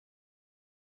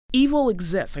evil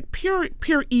exists, like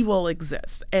pure evil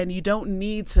exists, and you don't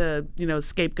need to,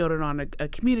 scapegoat it on a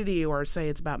community or say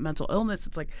it's about mental illness.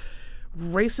 It's like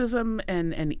racism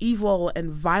and evil and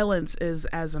violence is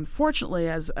as, unfortunately,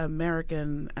 as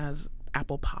American as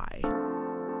apple pie.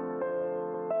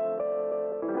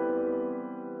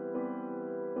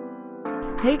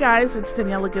 Hey guys, it's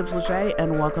Daniela Gibbs-Leger,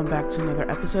 and welcome back to another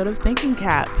episode of Thinking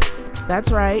Cap.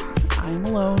 That's right, I am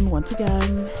alone once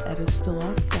again. Ed is still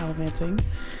off gallivanting.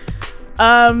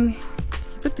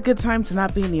 Picked a good time to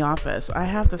not be in the office. I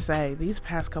have to say, these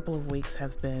past couple of weeks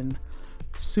have been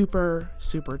super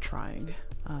trying.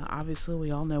 Obviously, we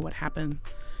all know what happened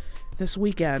this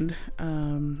weekend.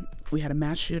 We had a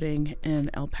mass shooting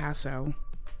in El Paso,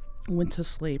 went to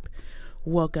sleep,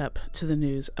 woke up to the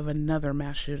news of another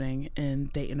mass shooting in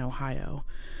Dayton, Ohio.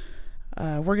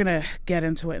 We're going to get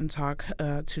into it and talk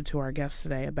to our guests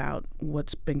today about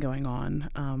what's been going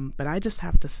on. But I just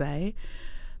have to say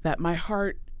that my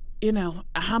heart,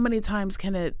 how many times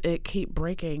can it keep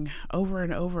breaking over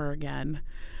and over again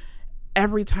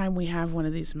every time we have one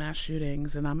of these mass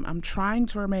shootings? And I'm trying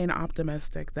to remain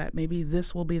optimistic that maybe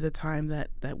this will be the time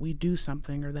that we do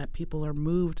something, or that people are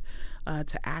moved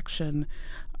to action.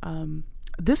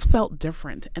 This felt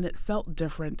different, and it felt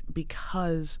different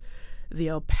because the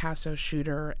El Paso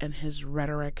shooter and his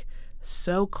rhetoric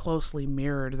so closely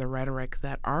mirrored the rhetoric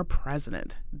that our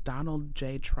president, Donald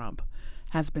J. Trump,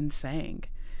 has been saying.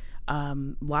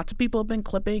 Lots of people have been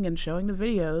clipping and showing the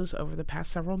videos over the past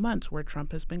several months where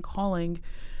Trump has been calling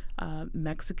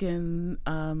Mexican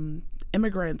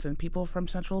immigrants and people from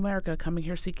Central America coming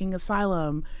here seeking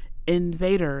asylum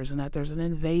invaders, and that there's an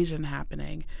invasion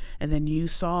happening. And then you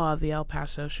saw the El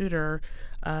Paso shooter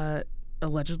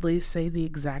allegedly say the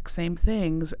exact same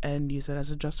things and use it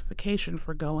as a justification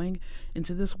for going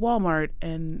into this Walmart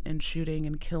and shooting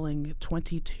and killing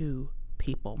 22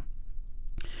 people.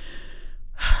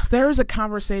 There is a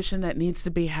conversation that needs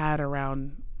to be had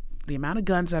around the amount of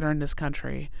guns that are in this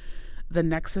country, the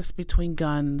nexus between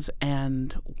guns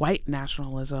and white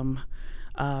nationalism,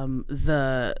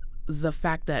 the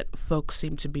fact that folks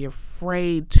seem to be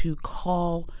afraid to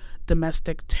call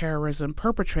domestic terrorism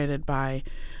perpetrated by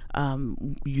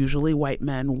usually white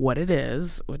men what it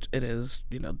is, which it is,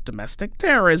 domestic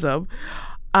terrorism.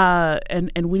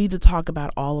 And we need to talk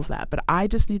about all of that. But I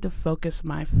just need to focus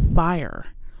my fire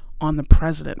on the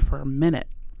president for a minute,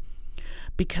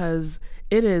 because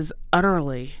it is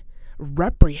utterly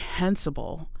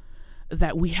reprehensible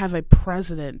that we have a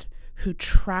president who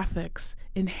traffics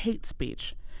in hate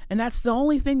speech. And that's the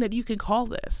only thing that you can call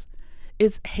this.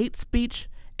 It's hate speech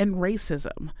and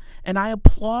racism. And I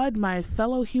applaud my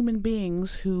fellow human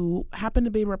beings who happen to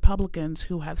be Republicans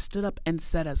who have stood up and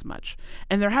said as much.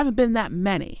 And there haven't been that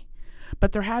many,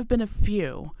 but there have been a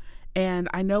few. And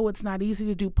I know it's not easy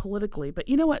to do politically, but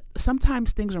you know what?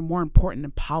 Sometimes things are more important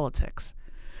than politics.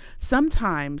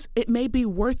 Sometimes it may be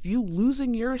worth you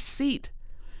losing your seat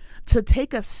to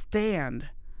take a stand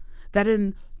that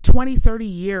in 20, 30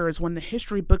 years, when the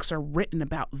history books are written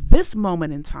about this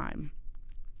moment in time,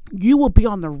 you will be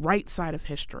on the right side of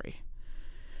history.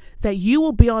 That you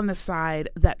will be on the side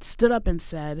that stood up and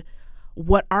said,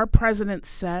 what our president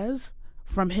says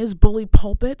from his bully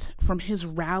pulpit, from his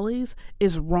rallies,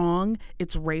 is wrong,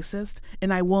 it's racist,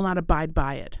 and I will not abide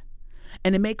by it.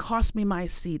 And it may cost me my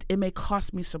seat, it may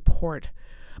cost me support,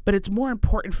 but it's more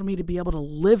important for me to be able to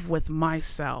live with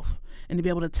myself and to be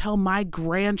able to tell my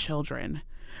grandchildren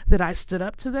that I stood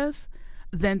up to this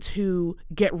than to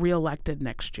get reelected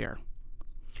next year.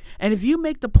 And if you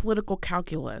make the political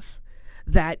calculus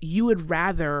that you would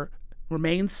rather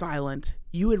remain silent,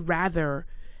 you would rather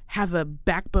have a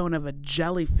backbone of a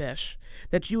jellyfish,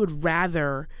 that you would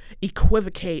rather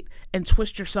equivocate and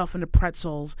twist yourself into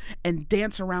pretzels and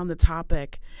dance around the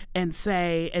topic and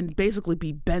say, and basically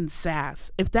be Ben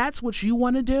Sass, if that's what you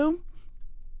want to do,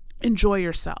 enjoy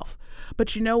yourself.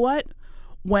 But you know what?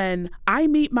 When I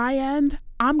meet my end,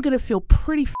 I'm going to feel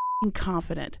pretty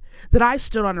confident that I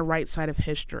stood on the right side of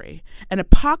history. And a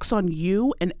pox on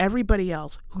you and everybody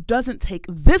else who doesn't take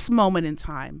this moment in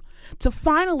time to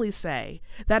finally say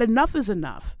that enough is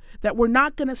enough, that we're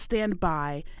not going to stand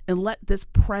by and let this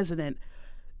president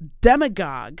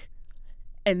demagogue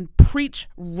and preach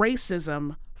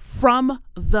racism from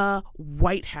the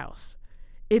White House.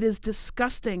 It is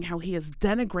disgusting how he has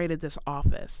denigrated this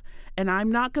office, and I'm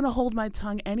not going to hold my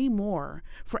tongue anymore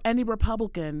for any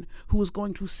Republican who is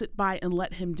going to sit by and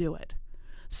let him do it.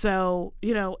 So,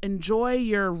 enjoy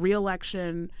your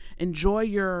reelection, enjoy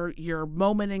your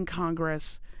moment in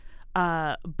Congress,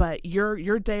 but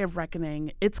your day of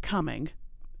reckoning, it's coming,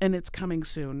 and it's coming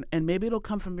soon. And maybe it'll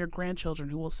come from your grandchildren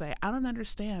who will say, I don't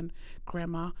understand,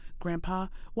 Grandma, Grandpa,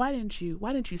 why didn't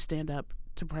you stand up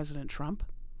to President Trump?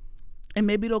 And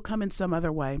maybe it'll come in some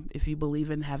other way if you believe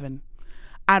in heaven.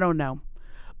 I don't know.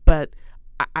 But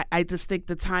I just think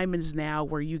the time is now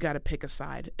where you got to pick a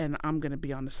side, and I'm going to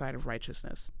be on the side of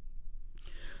righteousness.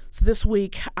 So this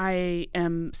week, I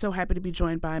am so happy to be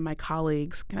joined by my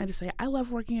colleagues. Can I just say, I love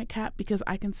working at CAP because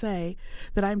I can say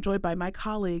that I'm joined by my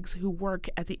colleagues who work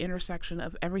at the intersection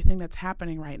of everything that's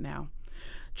happening right now.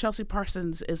 Chelsea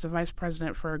Parsons is the Vice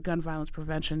President for Gun Violence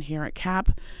Prevention here at CAP,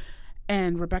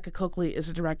 and Rebecca Coakley is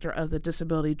the Director of the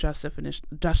Disability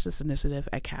Justice Initiative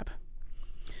at CAP.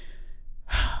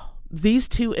 These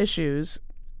two issues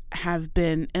have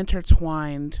been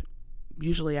intertwined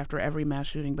usually after every mass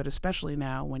shooting, but especially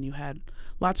now when you had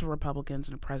lots of Republicans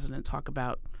and the president talk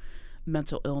about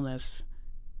mental illness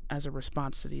as a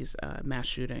response to these mass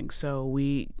shootings. So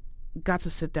we got to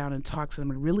sit down and talk to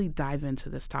them and really dive into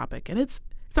this topic. And it's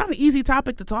not an easy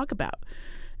topic to talk about.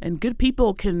 And good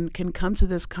people can come to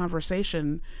this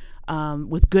conversation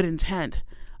with good intent,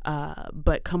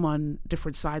 but come on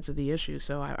different sides of the issue.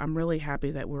 So I'm really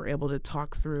happy that we're able to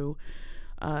talk through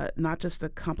not just the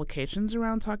complications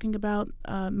around talking about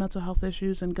mental health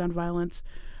issues and gun violence,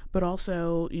 but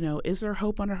also, is there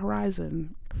hope on the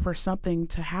horizon for something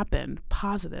to happen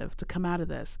positive to come out of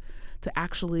this, to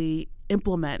actually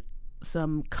implement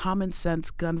some common sense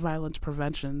gun violence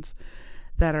preventions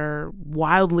that are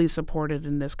wildly supported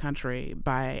in this country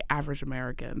by average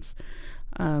Americans.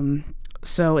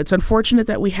 So it's unfortunate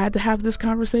that we had to have this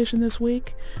conversation this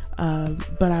week,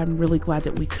 but I'm really glad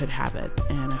that we could have it,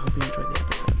 and I hope you enjoyed the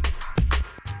episode.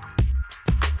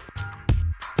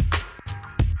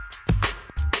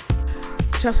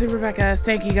 Chelsea, Rebecca,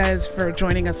 thank you guys for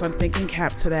joining us on Thinking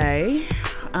Cap today.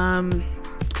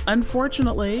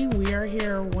 Unfortunately, we are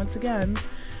here once again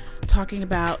talking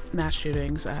about mass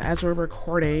shootings. As we're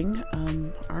recording,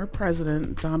 our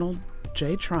president, Donald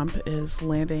J. Trump, is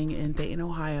landing in Dayton,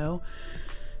 Ohio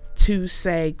to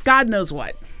say God knows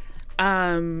what.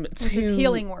 With his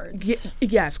healing words.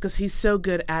 Yes, because he's so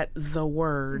good at the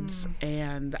words,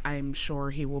 and I'm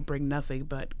sure he will bring nothing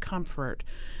but comfort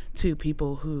to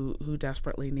people who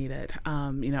desperately need it.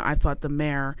 I thought the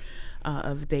mayor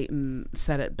of Dayton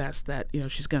said it best that,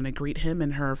 she's going to greet him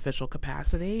in her official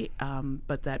capacity,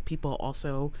 but that people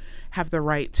also have the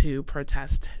right to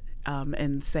protest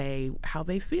and say how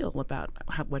they feel about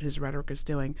what his rhetoric is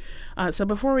doing. So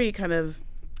before we kind of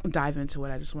dive into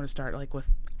it, I just want to start with,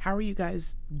 how are you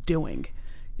guys doing?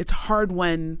 It's hard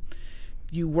when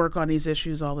you work on these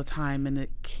issues all the time and it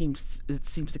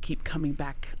seems to keep coming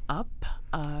back up.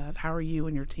 How are you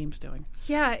and your teams doing?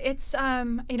 Yeah, it's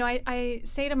I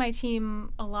say to my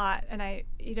team a lot, and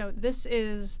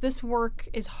this work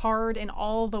is hard in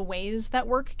all the ways that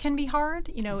work can be hard.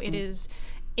 It is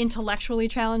intellectually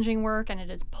challenging work, and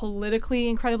it is politically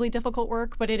incredibly difficult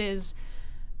work, but it is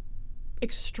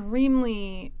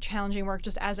extremely challenging work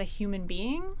just as a human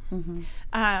being.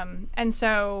 And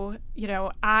so,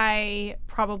 I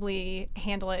probably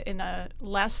handle it in a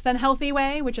less than healthy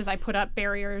way, which is I put up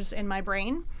barriers in my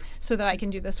brain so that I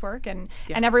can do this work. And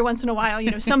every once in a while,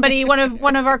 somebody, one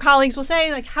of our colleagues will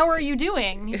say, how are you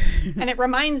doing? And it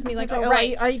reminds me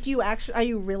right. Are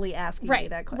you really asking me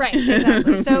that question? Right,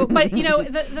 exactly. So, but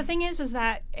the thing is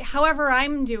that however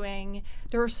I'm doing,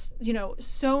 there's,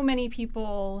 so many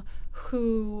people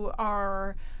who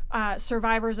are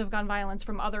survivors of gun violence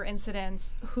from other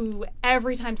incidents who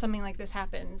every time something like this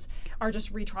happens are just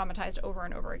re-traumatized over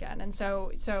and over again. And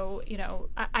so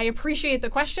I appreciate the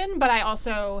question, but I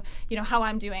also, how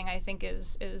I'm doing, I think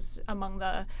is among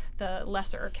the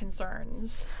lesser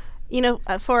concerns.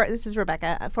 This is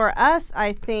Rebecca. For us,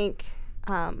 I think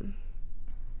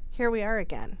here we are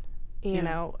again.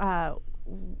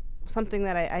 Something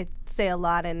that I say a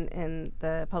lot in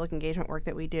the public engagement work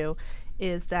that we do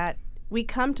is that we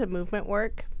come to movement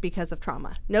work because of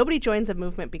trauma. Nobody joins a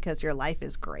movement because your life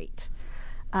is great.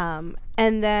 And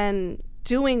then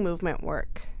doing movement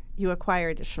work, you acquire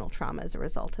additional trauma as a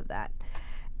result of that.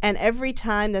 And every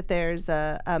time that there's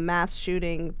a mass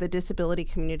shooting, the disability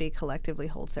community collectively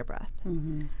holds their breath.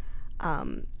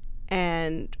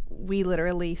 And we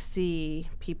literally see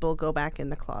people go back in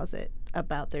the closet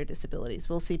about their disabilities.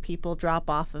 We'll see people drop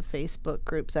off of Facebook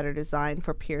groups that are designed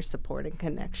for peer support and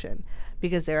connection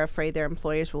because they're afraid their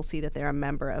employers will see that they're a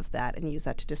member of that and use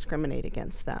that to discriminate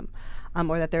against them,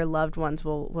 or that their loved ones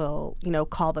will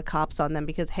call the cops on them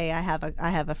because, hey, I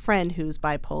have a friend who's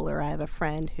bipolar, I have a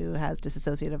friend who has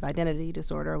dissociative identity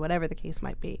disorder, or whatever the case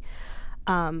might be.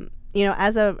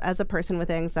 As a person with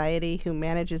anxiety who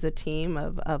manages a team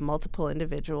of multiple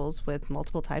individuals with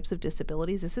multiple types of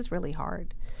disabilities, this is really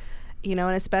hard. And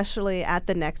especially at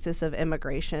the nexus of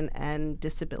immigration and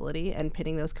disability and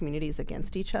pitting those communities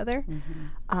against each other.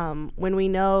 When we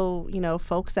know,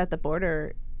 folks at the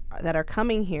border that are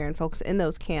coming here and folks in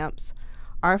those camps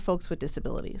are folks with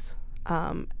disabilities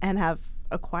and have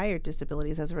acquired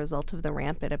disabilities as a result of the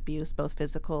rampant abuse, both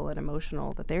physical and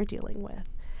emotional, that they're dealing with.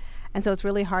 And so it's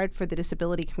really hard for the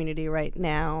disability community right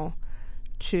now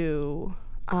to,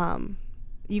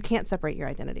 you can't separate your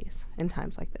identities in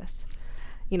times like this.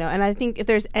 And I think if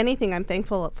there's anything I'm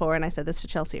thankful for, and I said this to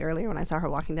Chelsea earlier when I saw her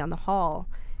walking down the hall,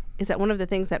 is that one of the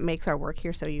things that makes our work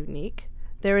here so unique,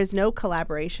 there is no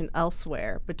collaboration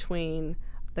elsewhere between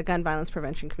the gun violence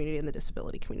prevention community and the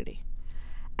disability community.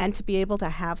 And to be able to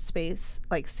have space,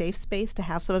 like safe space, to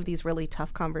have some of these really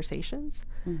tough conversations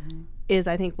is,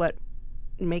 I think, what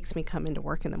makes me come into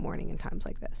work in the morning in times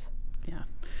like this. Yeah.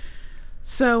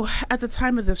 So at the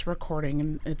time of this recording,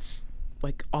 and it's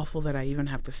like awful that I even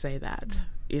have to say that,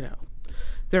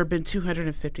 there have been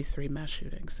 253 mass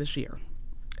shootings this year.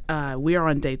 We are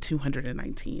on day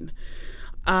 219.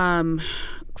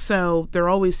 So there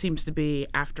always seems to be,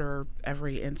 after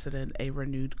every incident, a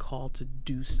renewed call to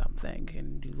do something.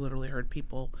 And you literally heard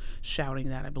people shouting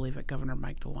that, I believe, at Governor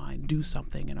Mike DeWine, do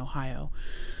something in Ohio.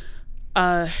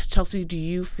 Chelsea, do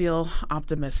you feel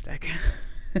optimistic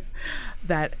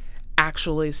that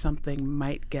actually something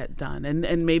might get done?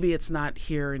 And maybe it's not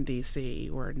here in D.C.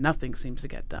 where nothing seems to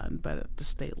get done, but at the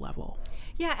state level.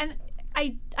 Yeah, and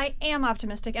I am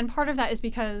optimistic, and part of that is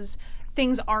because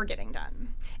things are getting done.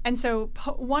 And so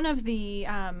one of the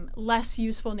less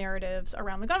useful narratives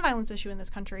around the gun violence issue in this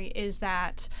country is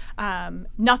that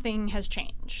nothing has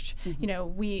changed.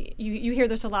 You hear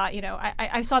this a lot.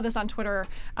 I saw this on Twitter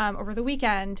over the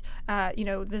weekend.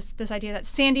 This idea that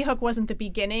Sandy Hook wasn't the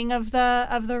beginning of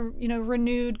the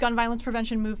renewed gun violence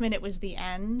prevention movement. It was the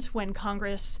end, when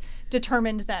Congress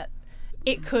determined that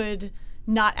it could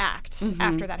not act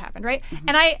after that happened, right?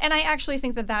 And I actually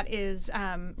think that is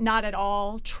not at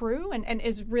all true, and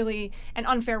is really an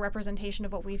unfair representation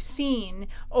of what we've seen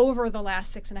over the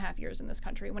last 6.5 years in this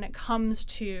country when it comes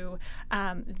to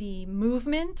the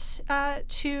movement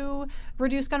to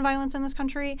reduce gun violence in this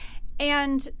country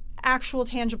and actual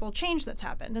tangible change that's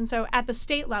happened. And so at the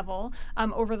state level,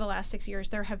 over the last 6 years,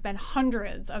 there have been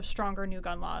hundreds of stronger new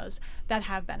gun laws that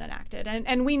have been enacted.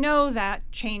 And we know that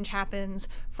change happens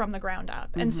from the ground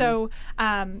up. And so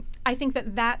I think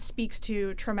that speaks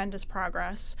to tremendous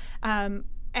progress.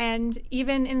 And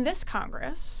even in this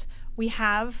Congress, we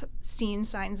have seen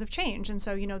signs of change. And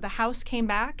so, the House came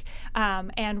back,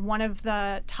 and one of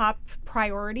the top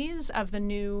priorities of the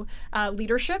new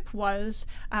leadership was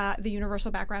the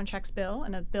Universal Background Checks bill,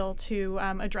 and a bill to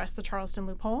address the Charleston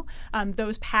loophole.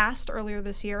 Those passed earlier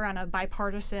this year on a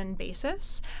bipartisan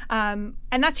basis. And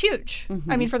that's huge.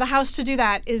 I mean, for the House to do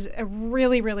that is a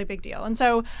really, really big deal. And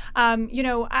so,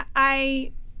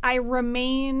 I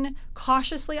remain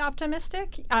cautiously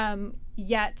optimistic,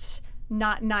 yet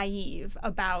not naive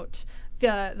about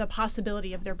the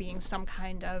possibility of there being some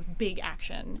kind of big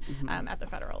action at the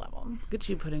federal level. Look at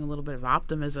you putting a little bit of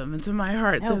optimism into my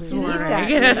heart this morning.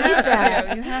 You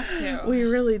have to. We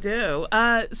really do.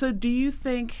 So do you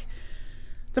think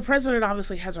the president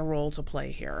obviously has a role to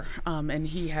play here, and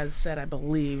he has said, I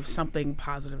believe, something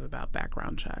positive about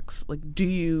background checks. Like, do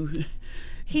you...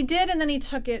 He did, and then he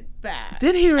took it back.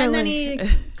 Did he really? And then he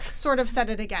sort of said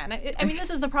it again. I mean, this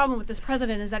is the problem with this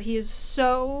president, is that he is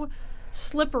so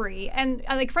slippery. And,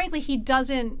 frankly,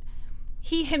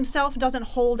 he himself doesn't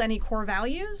hold any core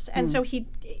values. And so he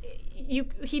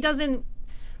doesn't,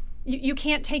 you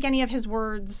can't take any of his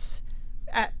words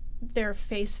at their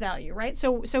face value, right?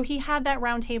 So he had that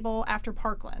roundtable after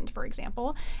Parkland, for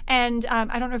example, and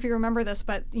I don't know if you remember this,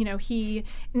 but he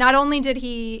not only did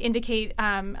he indicate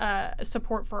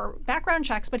support for background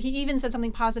checks, but he even said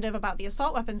something positive about the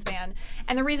assault weapons ban.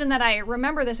 And the reason that I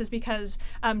remember this is because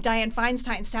Dianne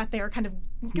Feinstein sat there kind of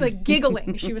like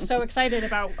giggling. She was so excited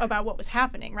about what was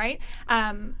happening, right?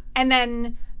 And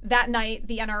then that night,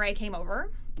 the NRA came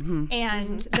over.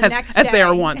 And the next day, as they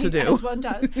are wont to do, as one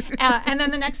does, and then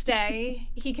the next day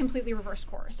he completely reversed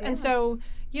course. And so,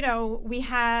 we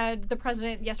had the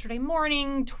president yesterday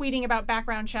morning tweeting about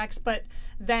background checks, but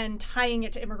then tying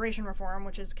it to immigration reform,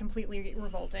 which is completely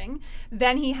revolting.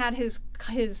 Then he had his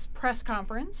press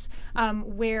conference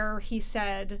where he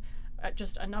said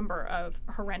just a number of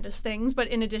horrendous things, but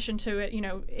in addition to it,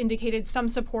 indicated some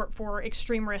support for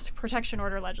extreme risk protection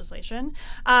order legislation.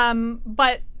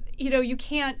 But you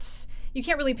can't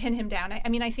really pin him down. I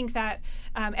mean, I think that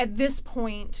at this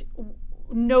point,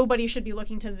 nobody should be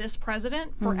looking to this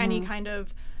president for any kind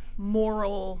of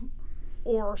moral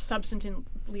or substantive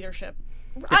leadership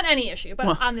on any issue,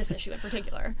 but on this issue in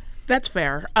particular. That's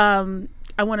fair.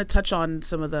 I want to touch on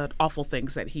some of the awful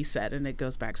things that he said, and it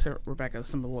goes back to, Rebecca,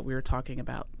 some of what we were talking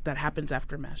about that happens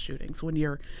after mass shootings, when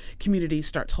your community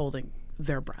starts holding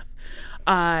their breath.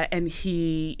 And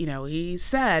he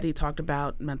talked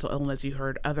about mental illness. You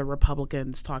heard other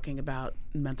Republicans talking about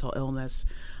mental illness,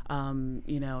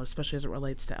 especially as it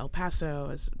relates to El Paso,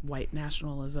 as white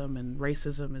nationalism and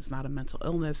racism is not a mental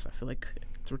illness. I feel like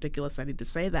it's ridiculous I need to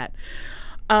say that.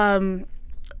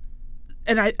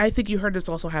 And I think you heard this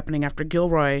also happening after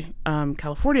Gilroy,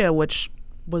 California, which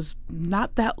was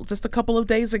not that just a couple of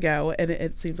days ago, and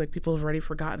it seems like people have already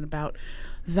forgotten about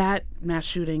that mass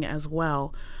shooting as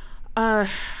well.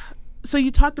 So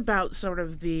you talked about sort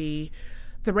of the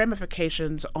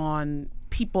ramifications on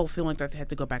people feeling that they have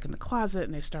to go back in the closet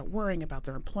and they start worrying about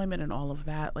their employment and all of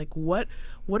that. Like, what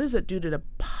does it do to the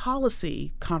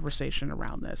policy conversation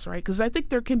around this, right? Because I think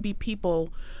there can be people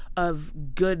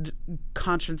of good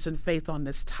conscience and faith on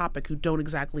this topic who don't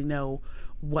exactly know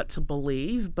what to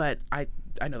believe, but I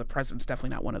know the president's definitely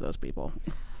not one of those people.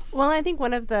 Well, I think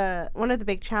one of the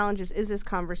big challenges is this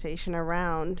conversation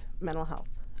around mental health.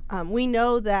 We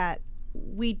know that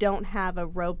we don't have a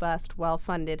robust,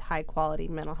 well-funded, high-quality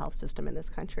mental health system in this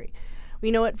country.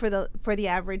 We know it for the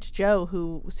average Joe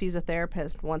who sees a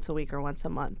therapist once a week or once a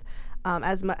month,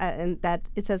 and that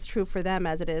it's as true for them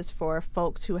as it is for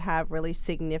folks who have really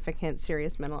significant,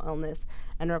 serious mental illness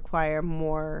and require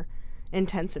more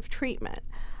intensive treatment.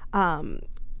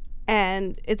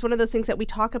 And it's one of those things that we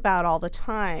talk about all the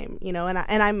time, and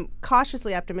I'm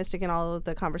cautiously optimistic in all of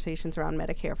the conversations around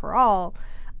Medicare for All,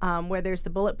 where there's the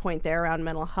bullet point there around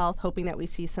mental health, hoping that we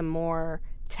see some more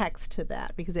text to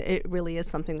that, because it really is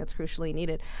something that's crucially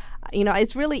needed.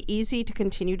 It's really easy to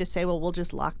continue to say, well, we'll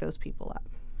just lock those people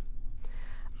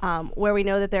up, where we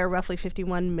know that there are roughly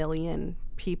 51 million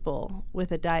people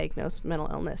with a diagnosed mental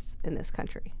illness in this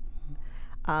country.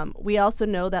 We also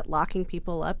know that locking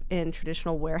people up in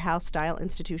traditional warehouse-style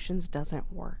institutions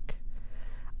doesn't work.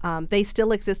 They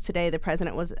still exist today. The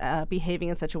president was behaving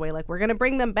in such a way like, we're going to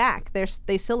bring them back.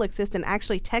 They still exist, and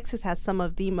actually Texas has some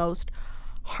of the most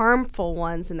harmful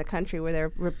ones in the country, where there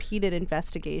are repeated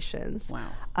investigations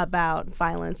about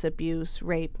violence, abuse,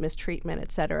 rape, mistreatment,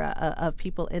 et cetera, of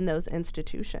people in those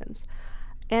institutions.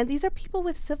 And these are people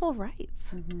with civil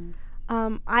rights. Mm-hmm.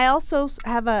 I also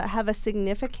have a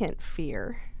significant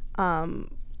fear,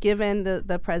 given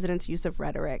the president's use of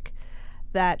rhetoric,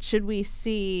 that should we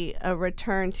see a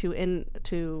return to an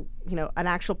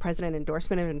actual president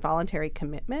endorsement of involuntary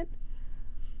commitment,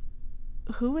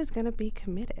 who is going to be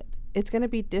committed? It's going to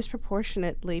be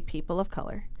disproportionately people of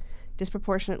color,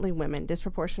 disproportionately women,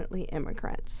 disproportionately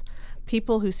immigrants,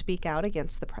 people who speak out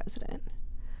against the president.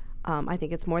 I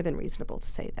think it's more than reasonable to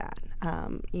say that,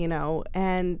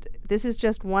 and this is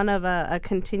just one of a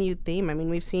continued theme. I mean,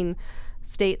 we've seen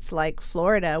states like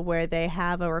Florida where they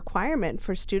have a requirement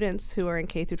for students who are in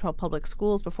K-12 public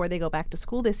schools before they go back to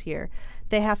school this year.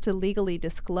 They have to legally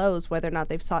disclose whether or not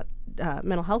they've sought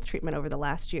mental health treatment over the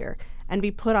last year and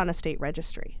be put on a state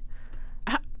registry.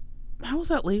 How is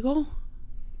that legal?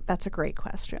 That's a great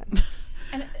question.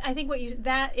 And I think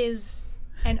that is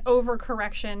an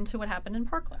overcorrection to what happened in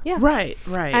Parkland. Yeah. Right.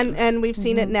 And we've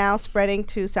seen it now spreading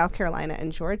to South Carolina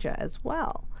and Georgia as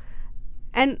well.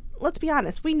 And let's be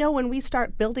honest, we know when we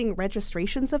start building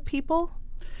registrations of people,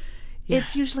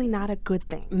 it's usually not a good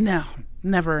thing. No,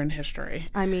 never in history.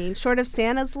 I mean, short of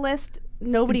Santa's list,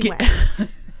 nobody wins.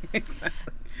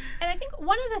 Exactly. And I think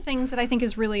one of the things that I think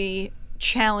is really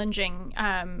challenging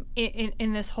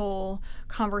in this whole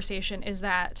conversation is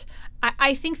that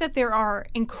I think that there are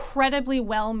incredibly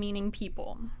well-meaning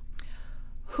people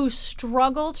who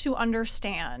struggle to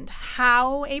understand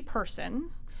how a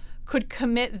person could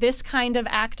commit this kind of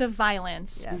act of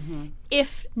violence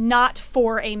if not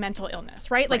for a mental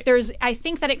illness, right? Like I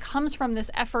think that it comes from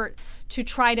this effort to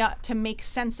try to make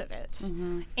sense of it.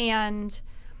 Mm-hmm. And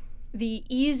the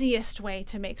easiest way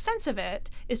to make sense of it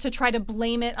is to try to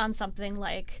blame it on something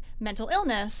like mental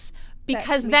illness,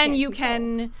 because then you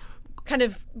can kind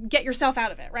of get yourself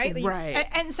out of it, right? Right.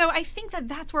 And so I think that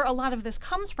that's where a lot of this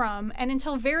comes from. And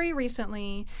until very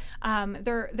recently,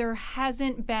 there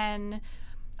hasn't been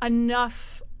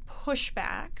enough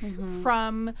pushback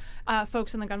from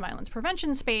folks in the gun violence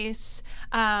prevention space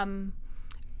on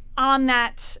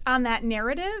that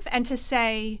narrative, and to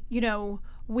say,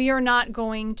 we are not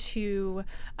going to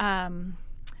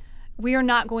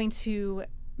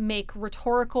make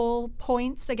rhetorical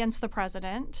points against the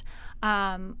president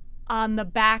on the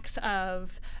backs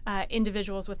of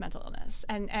individuals with mental illness.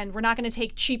 And we're not going to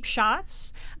take cheap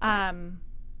shots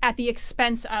at the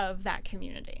expense of that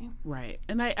community. Right.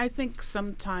 And I think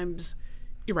sometimes,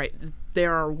 you're right,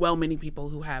 there are well-meaning people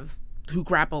who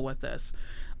grapple with this.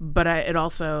 But it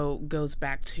also goes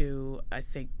back to, I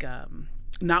think,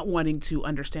 not wanting to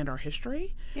understand our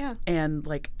history and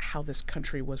like how this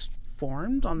country was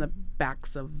formed on the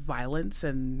backs of violence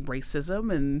and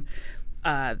racism and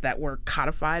that were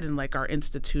codified in like our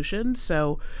institutions.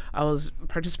 So I was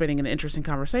participating in an interesting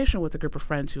conversation with a group of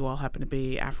friends who all happen to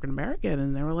be African American,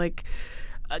 and they were like,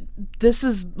 this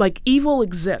is like evil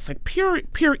exists, like pure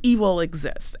evil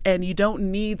exists, and you don't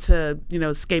need to,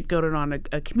 scapegoat it on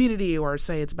a community or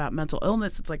say it's about mental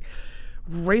illness. It's like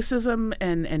racism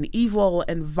and evil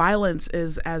and violence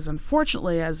is as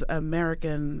unfortunately as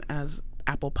American as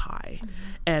apple pie.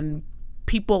 And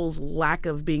people's lack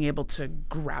of being able to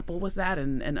grapple with that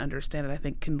and understand it, I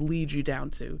think, can lead you down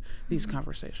to these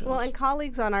conversations. Well, and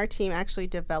colleagues on our team actually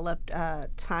developed a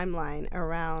timeline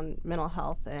around mental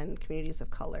health and communities of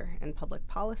color and public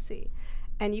policy.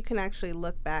 And you can actually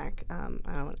look back.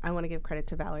 I want to give credit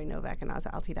to Valerie Novak and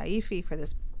Aza Altidaifi for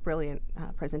this brilliant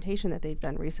presentation that they've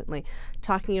done recently,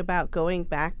 talking about going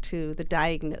back to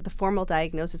the formal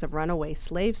diagnosis of runaway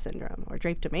slave syndrome or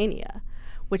drapetomania,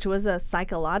 which was a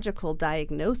psychological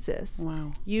diagnosis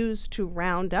used to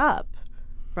round up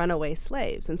runaway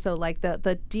slaves. And so like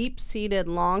the deep-seated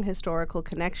long historical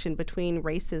connection between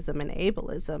racism and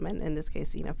ableism, and in this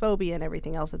case xenophobia and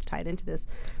everything else that's tied into this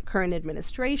current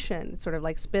administration, sort of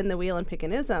like spin the wheel and pick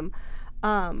an ism,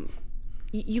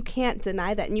 you can't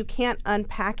deny that, and you can't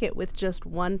unpack it with just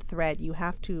one thread. You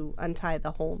have to untie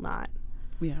the whole knot.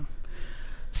 Yeah.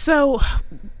 So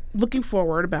looking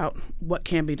forward about what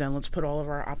can be done, let's put all of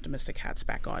our optimistic hats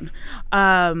back on.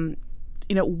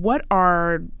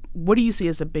 What do you see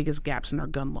as the biggest gaps in our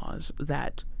gun laws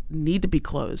that need to be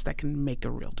closed that can make a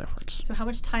real difference? So how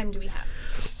much time do we have?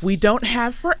 We don't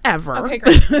have forever. Okay,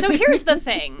 great. So here's the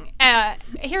thing.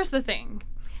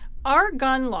 Our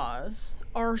gun laws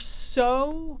are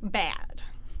so bad.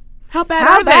 How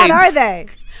bad are they?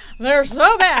 They're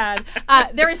so bad.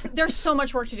 There's so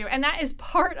much work to do, and that is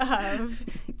part of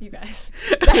you guys.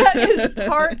 That is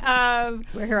part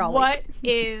of We're here all what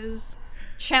is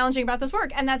challenging about this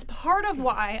work, and that's part of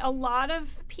why a lot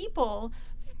of people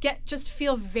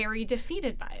feel very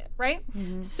defeated by it, right?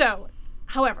 Mm-hmm. So,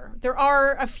 however, there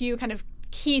are a few kind of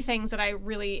key things that I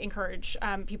really encourage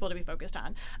people to be focused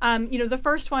on. The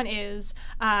first one is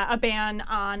a ban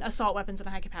on assault weapons and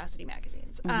high-capacity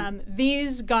magazines. Mm-hmm.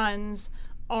 These guns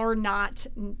are not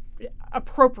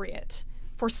appropriate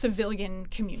for civilian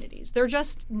communities. They're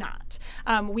just not.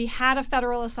 We had a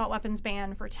federal assault weapons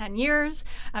ban for 10 years.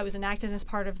 It was enacted as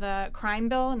part of the crime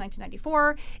bill in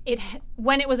 1994.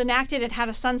 When it was enacted, it had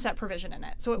a sunset provision in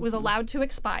it, so it was allowed to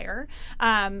expire.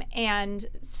 And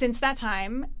since that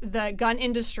time, the gun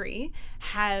industry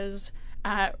has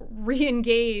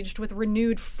re-engaged with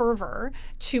renewed fervor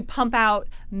to pump out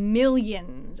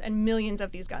millions and millions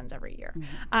of these guns every year.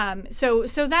 Mm-hmm.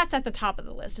 So that's at the top of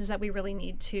the list, is that we really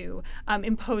need to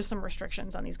impose some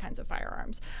restrictions on these kinds of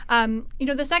firearms.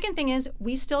 The second thing is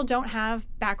we still don't have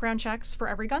background checks for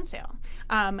every gun sale.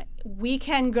 We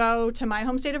can go to my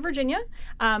home state of Virginia.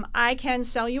 I can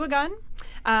sell you a gun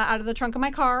out of the trunk of my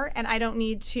car, and I don't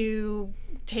need to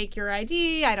take your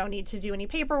ID. I don't need to do any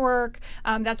paperwork.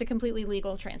 That's a completely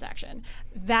legal transaction.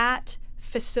 That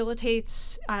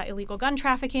facilitates illegal gun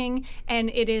trafficking, and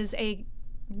it is a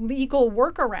legal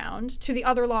workaround to the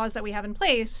other laws that we have in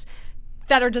place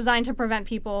that are designed to prevent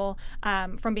people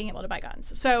from being able to buy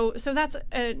guns. So that's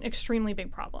an extremely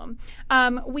big problem.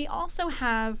 We also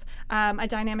have a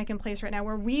dynamic in place right now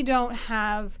where we don't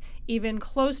have even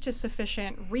close to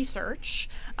sufficient research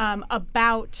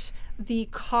about the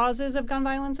causes of gun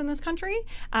violence in this country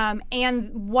and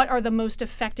what are the most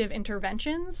effective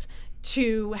interventions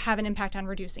to have an impact on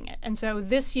reducing it. And so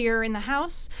this year in the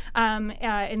House,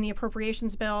 in the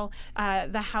appropriations bill,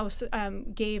 the House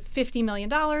gave $50 million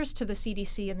to the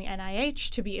CDC and the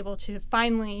NIH to be able to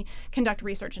finally conduct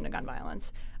research into gun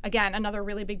violence. Again, another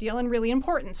really big deal and really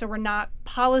important. So we're not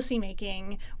policy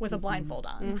making with a blindfold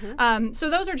on. Mm-hmm. So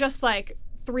those are just like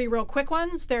 3 real quick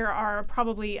ones. There are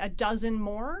probably a dozen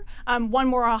more. One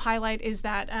more I'll highlight is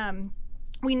that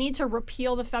we need to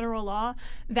repeal the federal law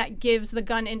that gives the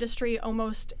gun industry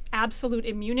almost absolute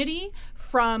immunity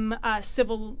from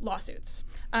civil lawsuits.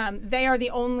 They are the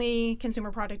only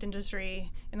consumer product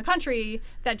industry in the country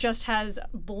that just has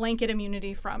blanket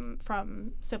immunity from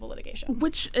civil litigation.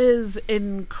 Which is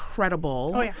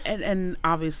incredible. Oh, yeah. And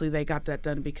obviously they got that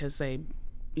done because they,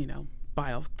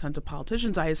 by a ton of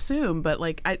politicians, I assume. But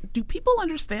like, do people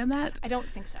understand that? I don't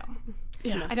think so.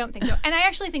 Yeah. I don't think so. And I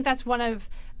actually think that's one of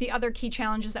the other key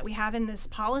challenges that we have in this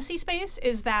policy space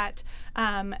is that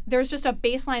there's just a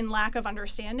baseline lack of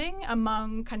understanding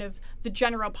among kind of the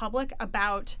general public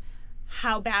about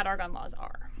how bad our gun laws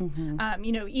are.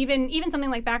 You know, even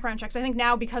something like background checks, I think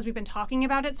now because we've been talking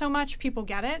about it so much, people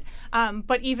get it.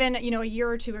 But even, you know, a year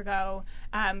or two ago,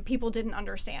 people didn't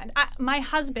understand. My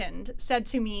husband said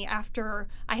to me after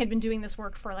I had been doing this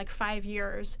work for like 5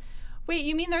 years, wait,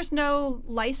 you mean there's no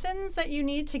license that you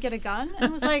need to get a gun? And I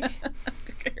was like,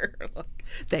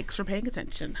 thanks for paying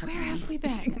attention. Where have we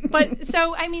been? But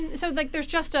so, I mean, so like there's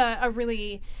just a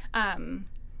really,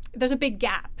 there's a big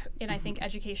gap in, I think,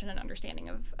 education and understanding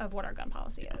of what our gun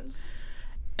policy is.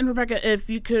 And Rebecca, if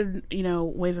you could, you know,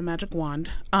 wave a magic wand,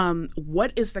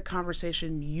 what is the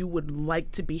conversation you would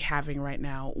like to be having right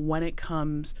now when it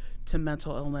comes to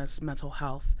mental illness, mental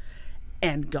health,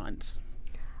 and guns?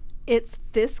 It's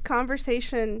this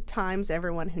conversation times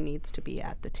everyone who needs to be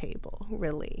at the table,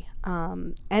 really.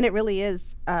 And it really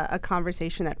is a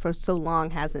conversation that for so long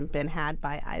hasn't been had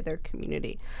by either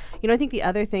community. You know, I think the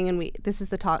other thing, and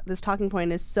this talking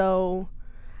point is so,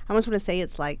 I almost want to say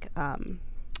it's like,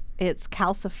 it's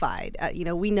calcified. You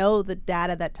know, we know the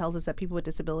data that tells us that people with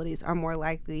disabilities are more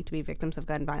likely to be victims of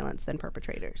gun violence than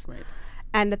perpetrators. Right.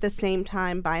 And at the same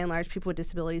time, by and large, people with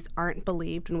disabilities aren't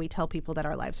believed when we tell people that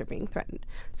our lives are being threatened.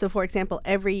 So, for example,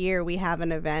 every year we have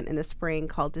an event in the spring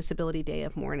called Disability Day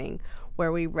of Mourning,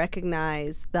 where we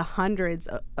recognize the hundreds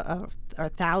or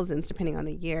thousands, depending on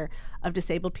the year, of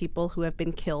disabled people who have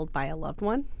been killed by a loved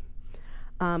one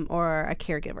or a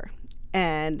caregiver.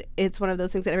 And it's one of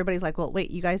those things that everybody's like, well,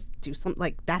 wait, you guys do something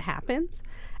like that happens?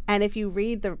 And if you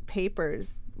read the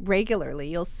papers regularly,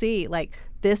 you'll see like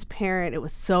this parent, it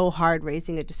was so hard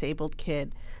raising a disabled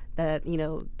kid that, you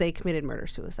know, they committed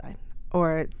murder-suicide,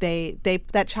 or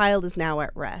that child is now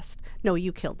at rest. No,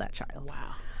 you killed that child.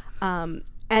 Wow.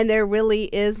 And there really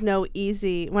is no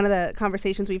easy, one of the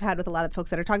conversations we've had with a lot of folks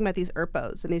that are talking about these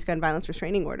IRPOs and these gun violence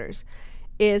restraining orders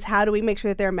is how do we make sure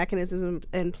that there are mechanisms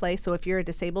in place so if you're a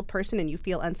disabled person and you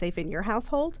feel unsafe in your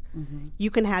household,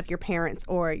 you can have your parents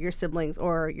or your siblings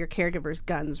or your caregivers'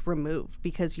 guns removed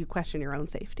because you question your own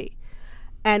safety.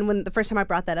 And when the first time I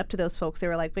brought that up to those folks, they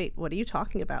were like, wait, what are you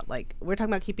talking about? Like, we're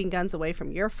talking about keeping guns away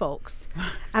from your folks.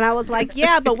 And I was like,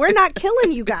 yeah, but we're not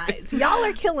killing you guys. Y'all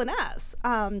are killing us.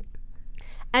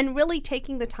 And really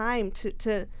taking the time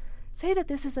to say that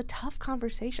this is a tough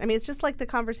conversation. I mean, it's just like the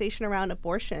conversation around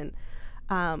abortion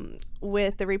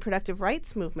with the reproductive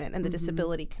rights movement and the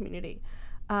disability community.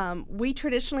 We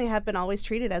traditionally have been always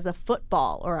treated as a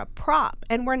football or a prop,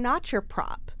 and we're not your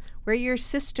prop. We're your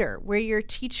sister, we're your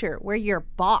teacher, we're your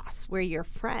boss, we're your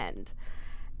friend.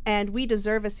 And we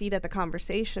deserve a seat at the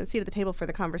table for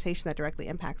the conversation that directly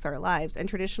impacts our lives. And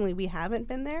traditionally, we haven't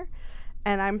been there.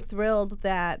 And I'm thrilled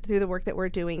that through the work that we're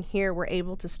doing here, we're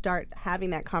able to start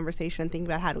having that conversation and think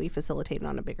about how do we facilitate it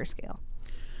on a bigger scale.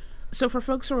 So for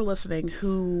folks who are listening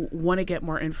who want to get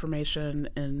more information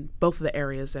in both of the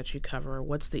areas that you cover,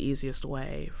 what's the easiest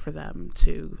way for them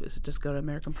to, is it just go to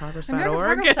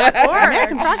AmericanProgress.org?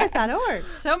 AmericanProgress.org.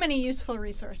 So many useful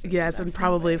resources. Yes, and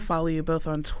probably follow you both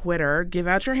on Twitter. Give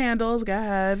out your handles. Go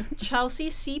ahead. Chelsea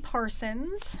C.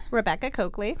 Parsons. Rebecca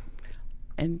Coakley.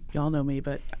 And y'all know me,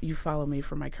 but you follow me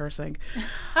for my cursing.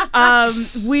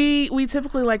 We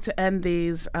typically like to end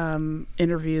these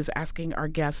interviews asking our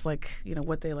guests, like, you know,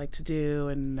 what they like to do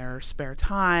in their spare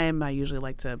time. I usually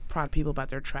like to prod people about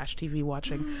their trash TV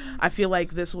watching. I feel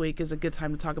like this week is a good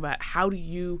time to talk about how do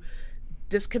you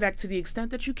disconnect to the extent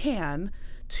that you can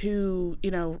to, you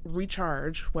know,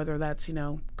 recharge, whether that's, you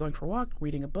know, going for a walk,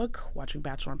 reading a book, watching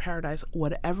Bachelor in Paradise,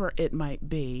 whatever it might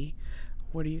be.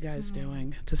 What are you guys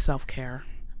doing to self-care?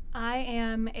 I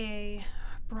am a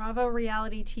Bravo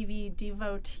reality TV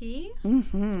devotee.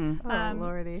 Oh,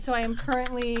 Lordy. So I am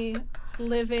currently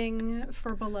living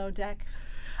for Below Deck.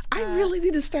 I really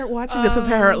need to start watching this,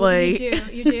 apparently.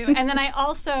 You do. And then I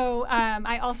also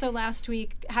last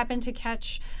week happened to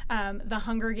catch the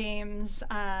Hunger Games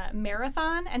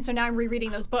marathon. And so now I'm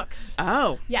rereading those books.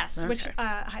 Oh. Yes, okay. which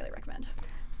I highly recommend.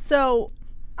 So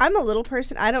I'm a little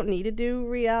person. I don't need to do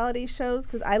reality shows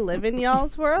because I live in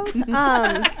y'all's world.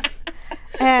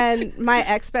 And my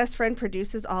ex-best friend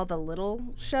produces all the little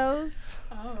shows.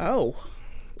 Oh.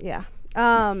 Yeah.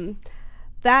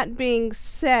 That being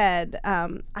said,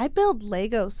 I build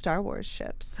Lego Star Wars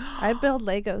ships. I build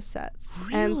Lego sets.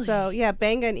 Really? And so, yeah,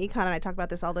 Banga and Econ and I talk about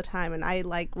this all the time. And I,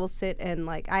 will sit and,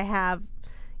 I have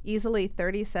easily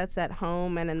 30 sets at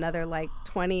home and another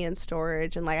 20 in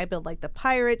storage, and I build the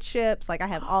pirate ships, I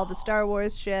have all the Star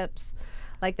Wars ships,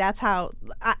 Like, that's how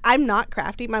I'm not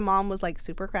crafty. My mom was like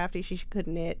super crafty. She could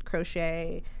knit,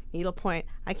 crochet, needlepoint.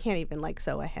 I can't even like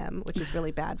sew a hem, which is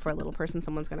really bad for a little person.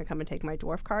 Someone's going to come and take my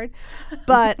dwarf card.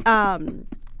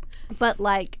 But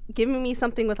like giving me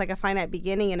something with like a finite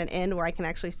beginning and an end where I can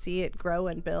actually see it grow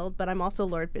and build. But I'm also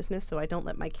Lord Business, so I don't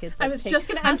let my kids. Like, I was just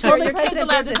going to ask, are your kids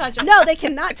allowed to touch it? No, they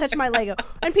cannot touch my Lego.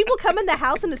 And people come in the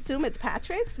house and assume it's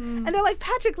Patrick's, and they're like,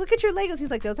 Patrick, look at your Legos.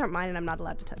 He's like, those aren't mine, and I'm not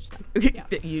allowed to touch them.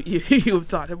 You have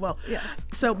taught him well. Yes.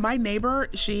 So my neighbor,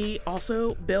 she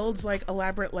also builds like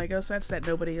elaborate Lego sets that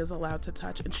nobody is allowed to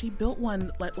touch, and she built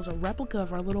one that was a replica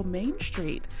of our little Main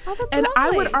Street. Oh, that's and I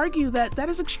lovely. would argue that that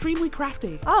is extremely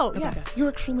crafty. Oh, yeah. Rebecca, you're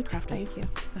extremely crafty. Thank you.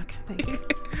 Okay. Thank you.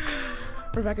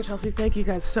 Rebecca, Chelsea, thank you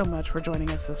guys so much for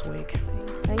joining us this week.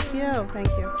 Thank you. Thank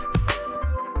you.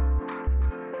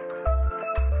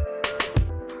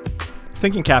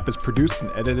 Thinking Cap is produced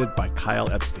and edited by Kyle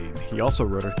Epstein. He also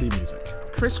wrote our theme music.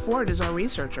 Chris Ford is our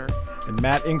researcher. And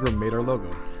Matt Ingram made our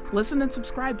logo. Listen and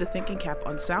subscribe to Thinking Cap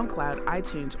on SoundCloud,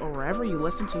 iTunes, or wherever you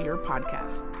listen to your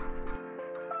podcasts.